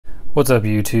What's up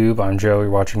YouTube? I'm Joe. You're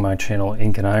watching my channel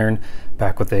Ink&Iron,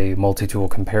 back with a multi-tool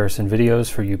comparison videos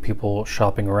for you people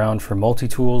shopping around for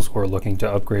multi-tools or looking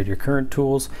to upgrade your current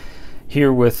tools.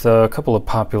 Here with a couple of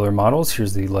popular models.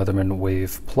 Here's the Leatherman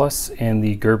Wave Plus and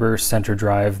the Gerber Center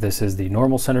Drive. This is the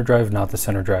normal Center Drive, not the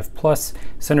Center Drive Plus.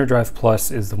 Center Drive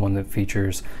Plus is the one that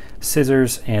features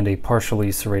scissors and a partially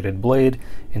serrated blade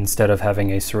instead of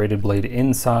having a serrated blade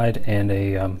inside and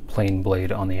a plain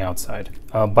blade on the outside.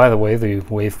 By the way, the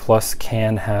Wave Plus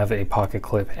can have a pocket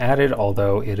clip added,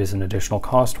 although it is an additional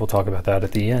cost. We'll talk about that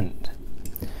at the end.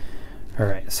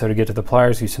 Alright, so to get to the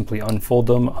pliers, you simply unfold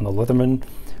them on the Leatherman.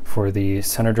 For the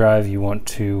Center Drive, you want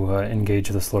to engage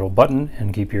this little button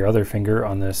and keep your other finger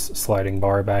on this sliding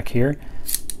bar back here,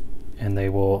 and they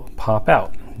will pop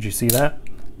out. Did you see that?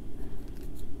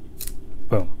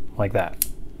 Boom, like that.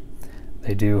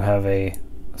 They do have a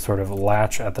sort of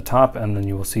latch at the top, and then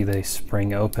you will see they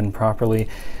spring open properly.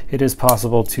 It is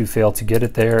possible to fail to get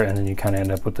it there, and then you kind of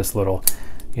end up with this little,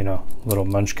 little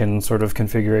munchkin sort of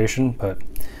configuration, but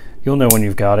you'll know when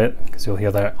you've got it because you'll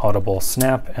hear that audible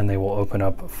snap and they will open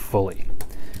up fully.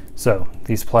 So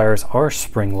these pliers are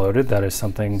spring-loaded. That is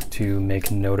something to make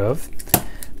note of.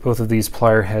 Both of these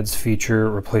plier heads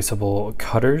feature replaceable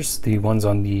cutters. The ones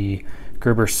on the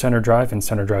Gerber Center Drive and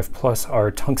Center Drive Plus are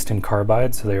tungsten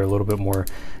carbide, so they are a little bit more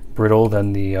brittle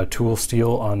than the tool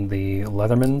steel on the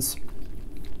Leathermans.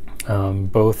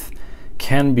 Both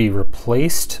can be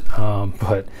replaced,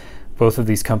 but both of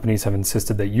these companies have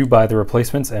insisted that you buy the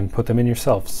replacements and put them in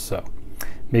yourselves, so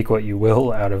make what you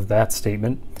will out of that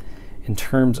statement. In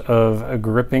terms of a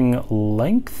gripping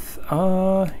length,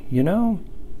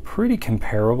 pretty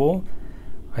comparable.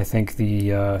 I think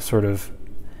the sort of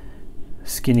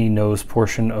skinny nose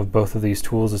portion of both of these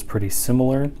tools is pretty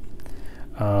similar.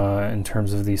 In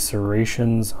terms of the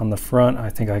serrations on the front, I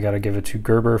think I gotta give it to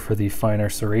Gerber for the finer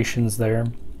serrations there.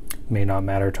 May not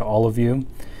matter to all of you.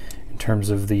 In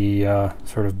terms of the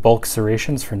sort of bulk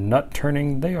serrations for nut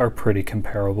turning, they are pretty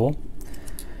comparable.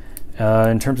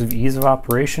 In terms of ease of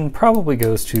operation, probably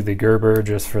goes to the Gerber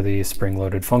just for the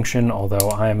spring-loaded function, although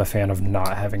I am a fan of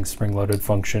not having spring-loaded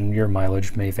function. Your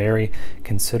mileage may vary.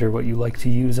 Consider what you like to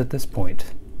use at this point.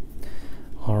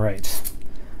 All right,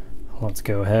 let's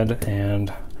go ahead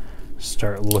and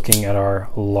start looking at our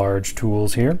large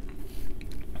tools here.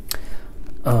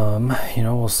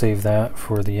 We'll save that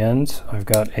for the end. I've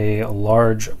got a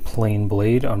large plain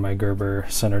blade on my Gerber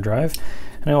Center Drive,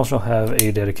 and I also have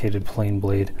a dedicated plain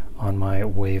blade on my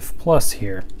Wave Plus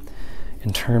here.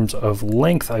 In terms of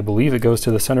length, I believe it goes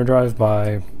to the Center Drive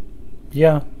by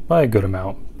a good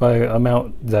amount, by an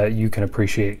amount that you can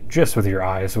appreciate just with your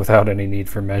eyes without any need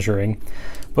for measuring.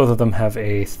 Both of them have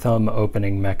a thumb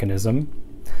opening mechanism.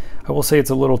 I will say it's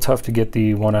a little tough to get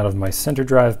the one out of my Center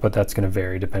Drive, but that's going to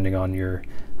vary depending on your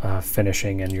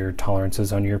finishing and your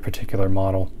tolerances on your particular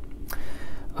model.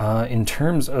 In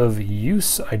terms of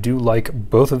use, I do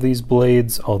like both of these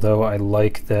blades, although I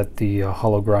like that the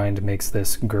hollow grind makes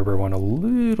this Gerber one a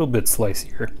little bit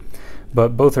slicier.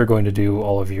 But both are going to do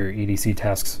all of your EDC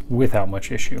tasks without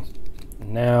much issue.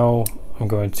 Now I'm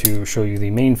going to show you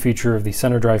the main feature of the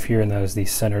Center Drive here, and that is the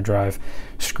Center Drive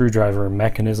screwdriver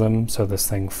mechanism. So this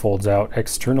thing folds out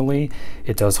externally.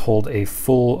 It does hold a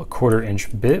full 1/4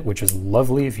 inch bit, which is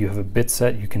lovely. If you have a bit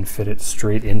set, you can fit it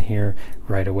straight in here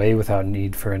right away without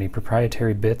need for any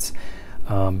proprietary bits.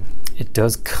 It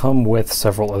does come with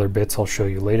several other bits I'll show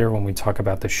you later when we talk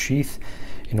about the sheath.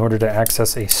 In order to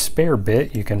access a spare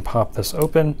bit, you can pop this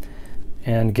open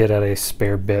and get at a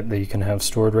spare bit that you can have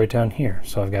stored right down here.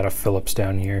 So I've got a Phillips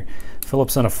down here.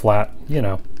 Phillips and a flat,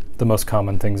 the most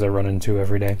common things I run into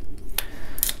every day.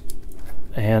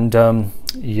 And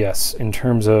yes, in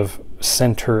terms of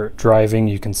center driving,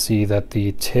 you can see that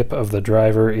the tip of the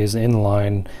driver is in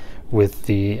line with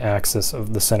the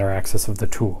center axis of the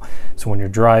tool. So when you're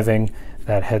driving,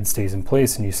 that head stays in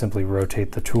place and you simply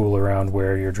rotate the tool around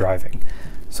where you're driving.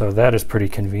 So that is pretty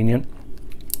convenient.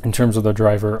 In terms of the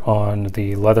driver on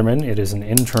the Leatherman, it is an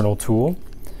internal tool,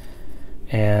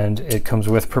 and it comes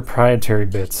with proprietary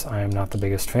bits. I am not the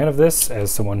biggest fan of this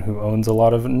as someone who owns a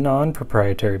lot of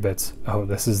non-proprietary bits. Oh,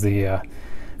 this is the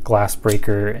glass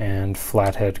breaker and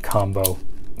flathead combo.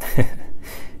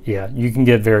 Yeah, you can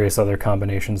get various other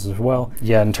combinations as well.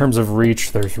 Yeah, in terms of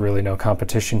reach, there's really no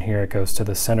competition here. It goes to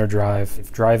the Center Drive.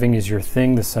 If driving is your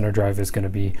thing, the Center Drive is going to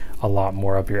be a lot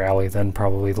more up your alley than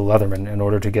probably the Leatherman. In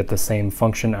order to get the same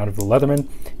function out of the Leatherman,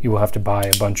 you will have to buy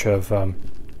a bunch of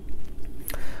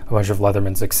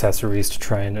Leatherman's accessories to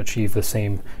try and achieve the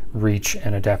same reach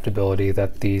and adaptability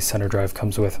that the Center Drive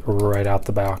comes with right out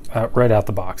the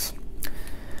box.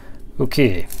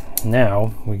 Okay,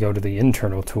 now we go to the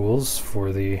internal tools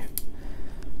for the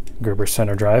Gerber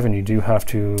Center Drive, and you do have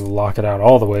to lock it out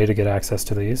all the way to get access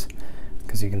to these,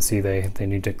 because you can see they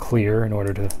need to clear in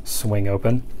order to swing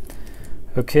open.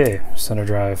 Okay, Center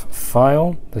Drive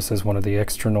file. This is one of the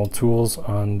external tools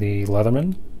on the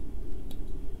Leatherman.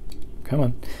 Come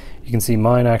on. You can see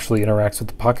mine actually interacts with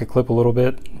the pocket clip a little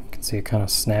bit. You can see it kind of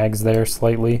snags there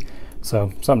slightly,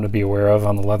 so something to be aware of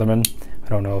on the Leatherman. I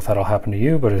don't know if that'll happen to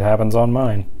you, but it happens on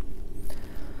mine.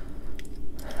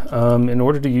 In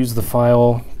order to use the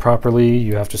file properly,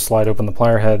 you have to slide open the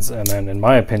plier heads, and then, in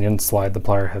my opinion, slide the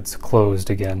plier heads closed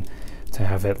again to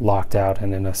have it locked out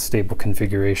and in a stable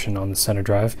configuration on the Center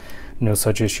Drive. No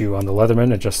such issue on the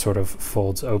Leatherman, it just sort of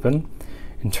folds open.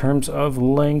 In terms of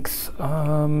length,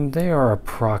 they are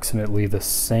approximately the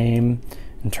same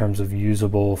in terms of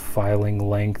usable filing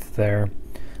length there.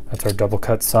 That's our double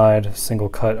cut side, single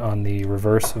cut on the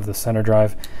reverse of the Center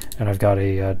Drive, and I've got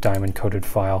a diamond coated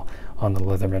file on the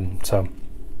Leatherman. So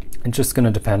it's just going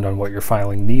to depend on what your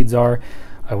filing needs are.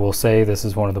 I will say this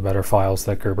is one of the better files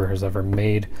that Gerber has ever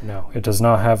made. No, it does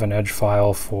not have an edge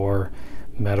file for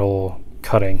metal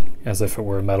cutting as if it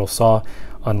were a metal saw,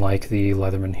 unlike the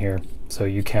Leatherman here. So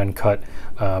you can cut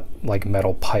like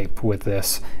metal pipe with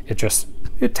this.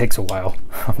 It takes a while.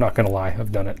 I'm not gonna lie,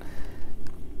 I've done it.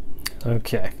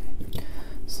 Okay,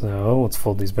 so let's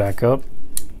fold these back up.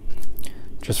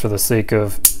 Just for the sake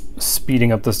of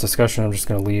speeding up this discussion, I'm just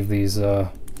gonna leave these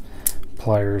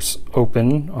pliers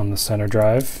open on the Center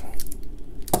Drive.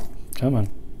 Come on.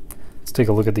 Let's take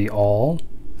a look at the awl.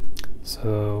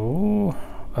 So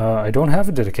I don't have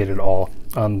a dedicated awl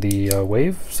on the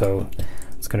Wave, so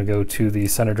it's going to go to the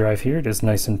Center Drive here. It is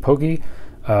nice and pokey.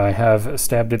 I have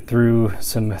stabbed it through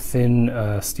some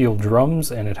thin steel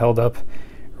drums, and it held up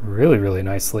really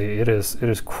nicely. It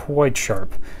is quite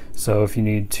sharp. So if you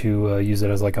need to use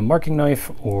it as like a marking knife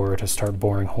or to start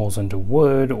boring holes into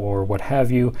wood or what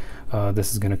have you,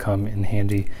 this is going to come in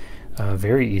handy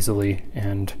very easily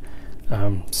and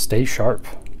stay sharp.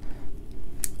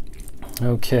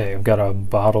 Okay, I've got a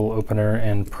bottle opener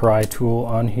and pry tool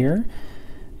on here,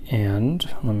 and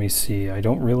let me see, I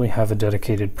don't really have a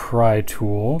dedicated pry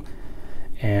tool,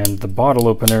 and the bottle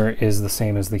opener is the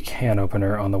same as the can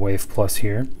opener on the Wave Plus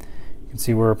here. You can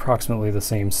see we're approximately the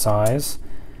same size.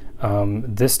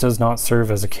 This does not serve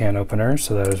as a can opener,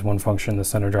 so that is one function the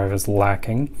Center Drive is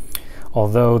lacking,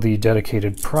 although the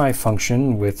dedicated pry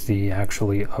function with the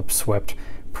actually upswept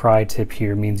pry tip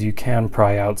here means you can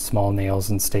pry out small nails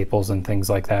and staples and things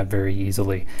like that very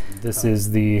easily. This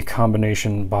is the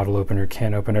combination bottle opener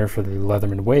can opener for the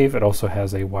Leatherman Wave. It also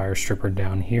has a wire stripper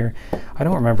down here. I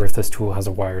don't remember if this tool has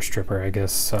a wire stripper. I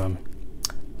guess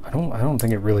I don't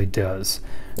think it really does.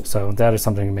 So that is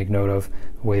something to make note of.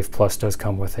 Wave Plus does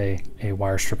come with a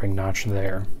wire stripping notch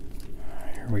there.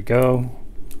 Here we go.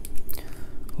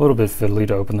 A little bit fiddly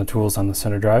to open the tools on the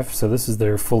Center Drive. So this is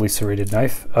their fully serrated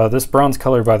knife. This bronze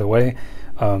color, by the way,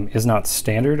 is not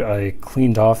standard. I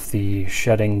cleaned off the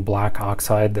shedding black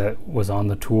oxide that was on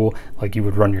the tool. Like you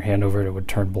would run your hand over it, it would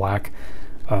turn black.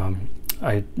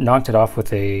 I knocked it off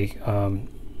with a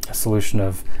solution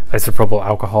of isopropyl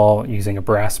alcohol using a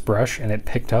brass brush, and it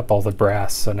picked up all the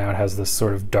brass. So now it has this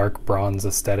sort of dark bronze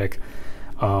aesthetic,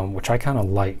 which I kind of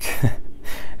like.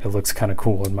 It looks kind of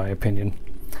cool in my opinion.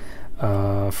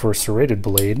 For a serrated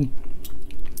blade,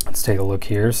 let's take a look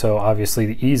here. So obviously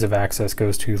the ease of access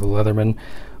goes to the Leatherman,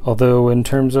 although in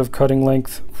terms of cutting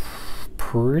length,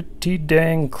 pretty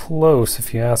dang close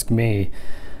if you ask me.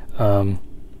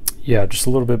 Yeah, just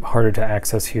a little bit harder to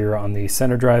access here on the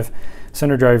Center Drive.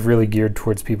 Center Drive really geared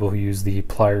towards people who use the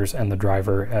pliers and the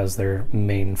driver as their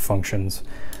main functions.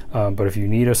 But if you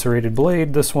need a serrated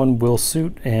blade, this one will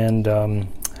suit, and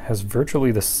has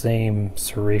virtually the same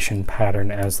serration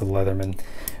pattern as the Leatherman.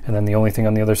 And then the only thing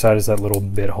on the other side is that little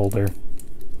bit holder.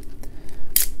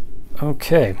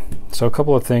 Okay, so a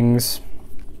couple of things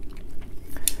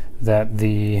that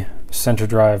the Center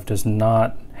Drive does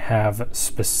not have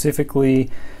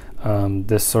specifically.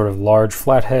 This sort of large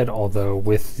flathead, although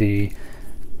with the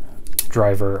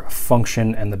driver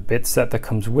function and the bit set that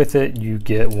comes with it, you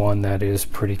get one that is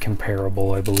pretty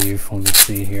comparable, I believe. Let me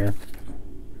see here.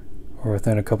 We're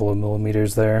within a couple of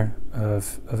millimeters there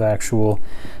of actual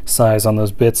size on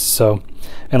those bits. So,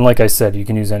 and like I said, you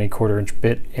can use any 1/4"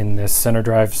 bit in this Center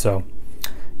Drive, so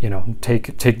you know,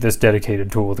 take this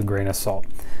dedicated tool with a grain of salt.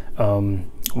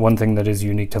 One thing that is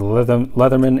unique to the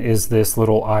Leatherman is this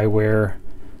little eyewear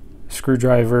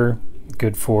screwdriver,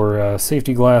 good for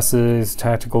safety glasses,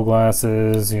 tactical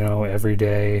glasses, you know,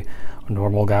 everyday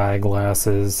normal guy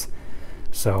glasses.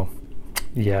 So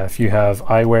yeah, if you have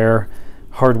eyewear,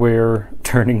 hardware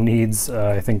turning needs,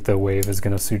 I think the Wave is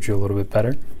going to suit you a little bit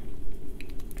better.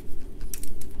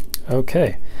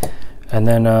 Okay, and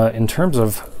then in terms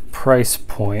of price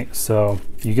point, so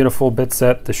you get a full bit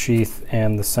set, the sheath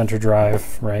and the center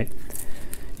drive, right?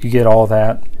 You get all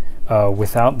that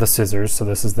without the scissors, so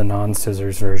this is the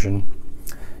non-scissors version.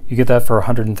 You get that for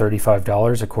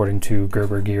 $135 according to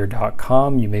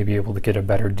gerbergear.com. You may be able to get a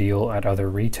better deal at other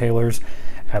retailers.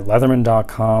 At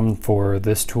leatherman.com for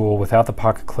this tool without the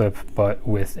pocket clip but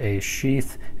with a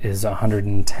sheath is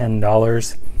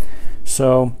 $110.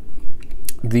 So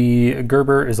the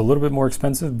Gerber is a little bit more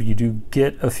expensive, but you do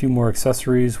get a few more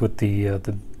accessories with the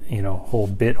whole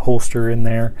bit holster in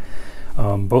there.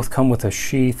 Both come with a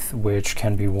sheath which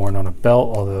can be worn on a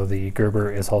belt, although the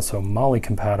Gerber is also MOLLE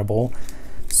compatible.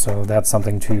 So that's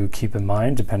something to keep in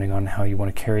mind depending on how you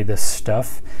want to carry this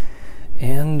stuff.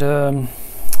 And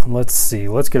let's see,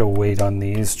 let's get a weight on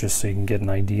these just so you can get an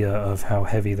idea of how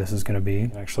heavy this is going to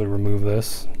be. Actually remove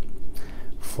this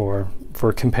for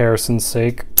comparison's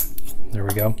sake. There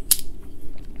we go.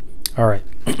 All right.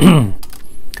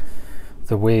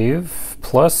 The Wave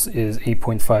Plus is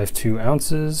 8.52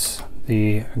 ounces.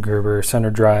 The Gerber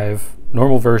Center Drive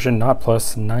normal version, not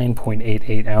plus,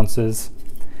 9.88 ounces.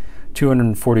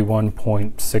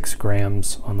 241.6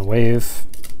 grams on the Wave,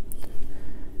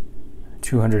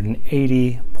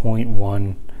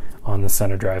 280.1 on the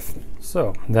center drive.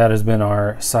 So that has been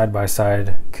our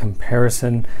side-by-side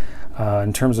comparison.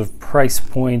 In terms of price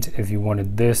point, if you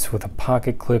wanted this with a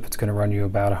pocket clip, it's going to run you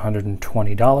about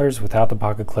 $120. Without the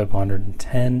pocket clip,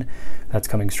 $110. That's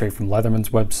coming straight from Leatherman's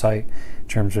website. In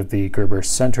terms of the Gerber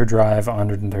Center Drive,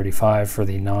 $135 for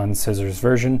the non-scissors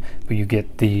version, but you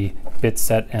get the bit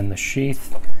set and the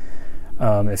sheath.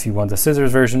 If you want the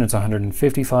scissors version, it's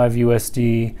 $155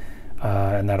 USD,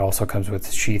 and that also comes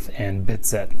with sheath and bit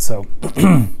set. So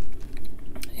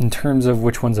in terms of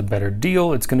which one's a better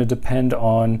deal, it's going to depend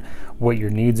on what your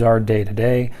needs are day to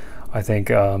day. I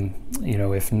think,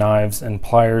 if knives and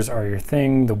pliers are your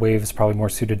thing, the Wave is probably more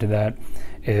suited to that.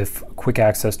 If quick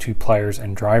access to pliers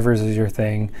and drivers is your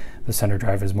thing, the center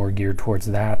drive is more geared towards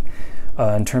that.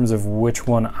 In terms of which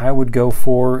one I would go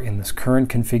for in this current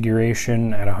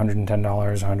configuration at $110,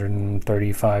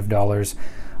 $135,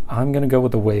 I'm going to go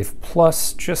with the Wave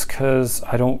Plus just because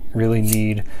I don't really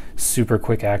need super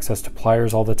quick access to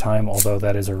pliers all the time, although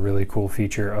that is a really cool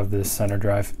feature of this center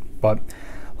drive. But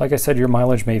like I said, your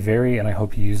mileage may vary, and I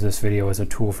hope you use this video as a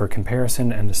tool for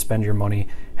comparison and to spend your money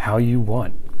how you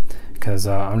want. Because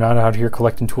I'm not out here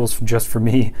collecting tools just for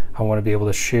me. I want to be able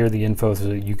to share the info so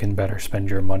that you can better spend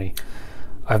your money.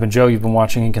 I've been Joe. You've been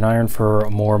watching Ink&Iron for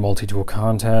more multi-tool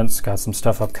content. Got some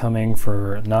stuff upcoming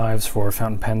for knives, for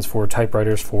fountain pens, for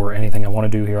typewriters, for anything I want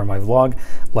to do here on my vlog.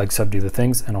 Like, sub, do the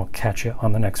things, and I'll catch you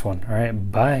on the next one. All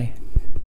right, bye.